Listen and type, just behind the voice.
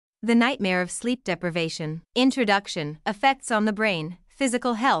The nightmare of sleep deprivation. Introduction: effects on the brain,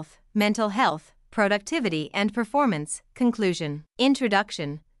 physical health, mental health, productivity and performance. Conclusion.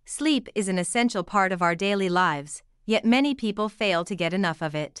 Introduction: sleep is an essential part of our daily lives, yet many people fail to get enough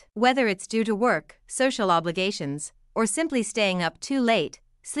of it. Whether it's due to work, social obligations, or simply staying up too late,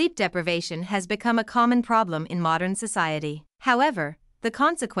 sleep deprivation has become a common problem in modern society. However, the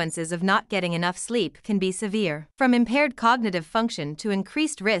consequences of not getting enough sleep can be severe. From impaired cognitive function to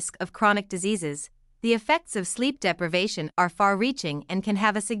increased risk of chronic diseases, the effects of sleep deprivation are far-reaching and can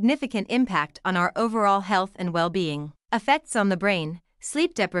have a significant impact on our overall health and well-being. Effects on the brain.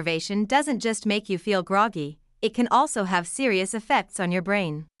 Sleep deprivation doesn't just make you feel groggy, it can also have serious effects on your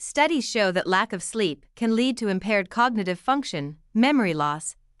brain. Studies show that lack of sleep can lead to impaired cognitive function, memory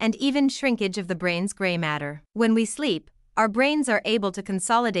loss, and even shrinkage of the brain's gray matter. When we sleep, our brains are able to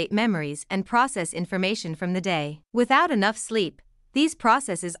consolidate memories and process information from the day. Without enough sleep, these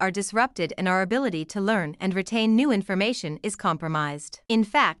processes are disrupted and our ability to learn and retain new information is compromised. In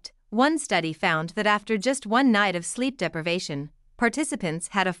fact, one study found that after just one night of sleep deprivation, participants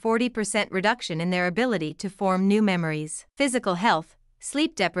had a 40% reduction in their ability to form new memories. Physical health.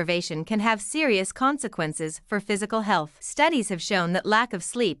 Sleep deprivation can have serious consequences for physical health. Studies have shown that lack of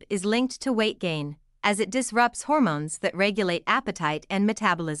sleep is linked to weight gain, as it disrupts hormones that regulate appetite and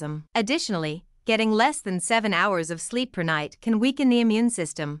metabolism. Additionally, getting less than 7 hours of sleep per night can weaken the immune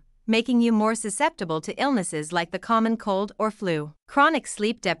system, making you more susceptible to illnesses like the common cold or flu. Chronic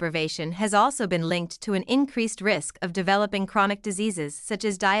sleep deprivation has also been linked to an increased risk of developing chronic diseases such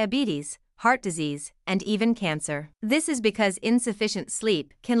as diabetes, heart disease, and even cancer. This is because insufficient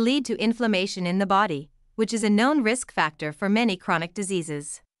sleep can lead to inflammation in the body, which is a known risk factor for many chronic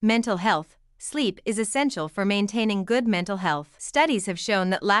diseases. Mental health. Sleep is essential for maintaining good mental health. Studies have shown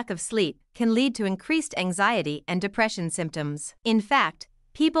that lack of sleep can lead to increased anxiety and depression symptoms. In fact,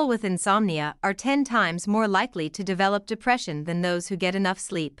 people with insomnia are 10 times more likely to develop depression than those who get enough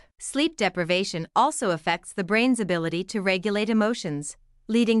sleep. Sleep deprivation also affects the brain's ability to regulate emotions,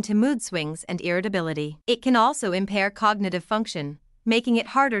 leading to mood swings and irritability. It can also impair cognitive function, making it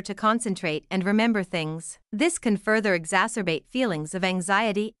harder to concentrate and remember things. This can further exacerbate feelings of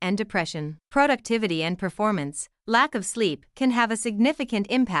anxiety and depression. Productivity and performance. Lack of sleep can have a significant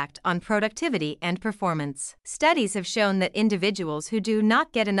impact on productivity and performance. Studies have shown that individuals who do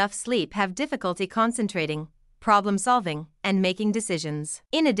not get enough sleep have difficulty concentrating, problem-solving, and making decisions.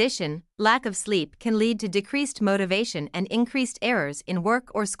 In addition, lack of sleep can lead to decreased motivation and increased errors in work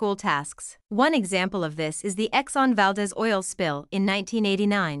or school tasks. One example of this is the Exxon Valdez oil spill in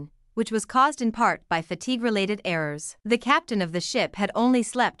 1989, which was caused in part by fatigue-related errors. The captain of the ship had only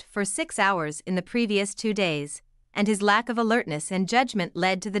slept for 6 hours in the previous 2 days, and his lack of alertness and judgment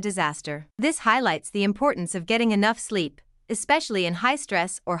led to the disaster. This highlights the importance of getting enough sleep, especially in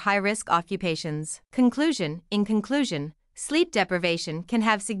high-stress or high-risk occupations. Conclusion. In conclusion, sleep deprivation can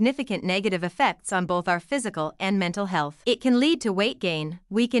have significant negative effects on both our physical and mental health. It can lead to weight gain,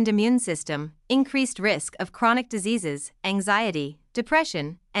 weakened immune system, increased risk of chronic diseases, anxiety,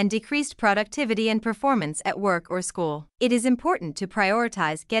 depression, and decreased productivity and performance at work or school. It is important to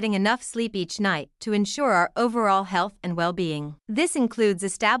prioritize getting enough sleep each night to ensure our overall health and well-being. This includes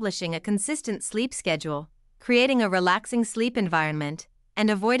establishing a consistent sleep schedule, creating a relaxing sleep environment, and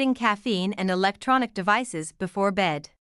avoiding caffeine and electronic devices before bed.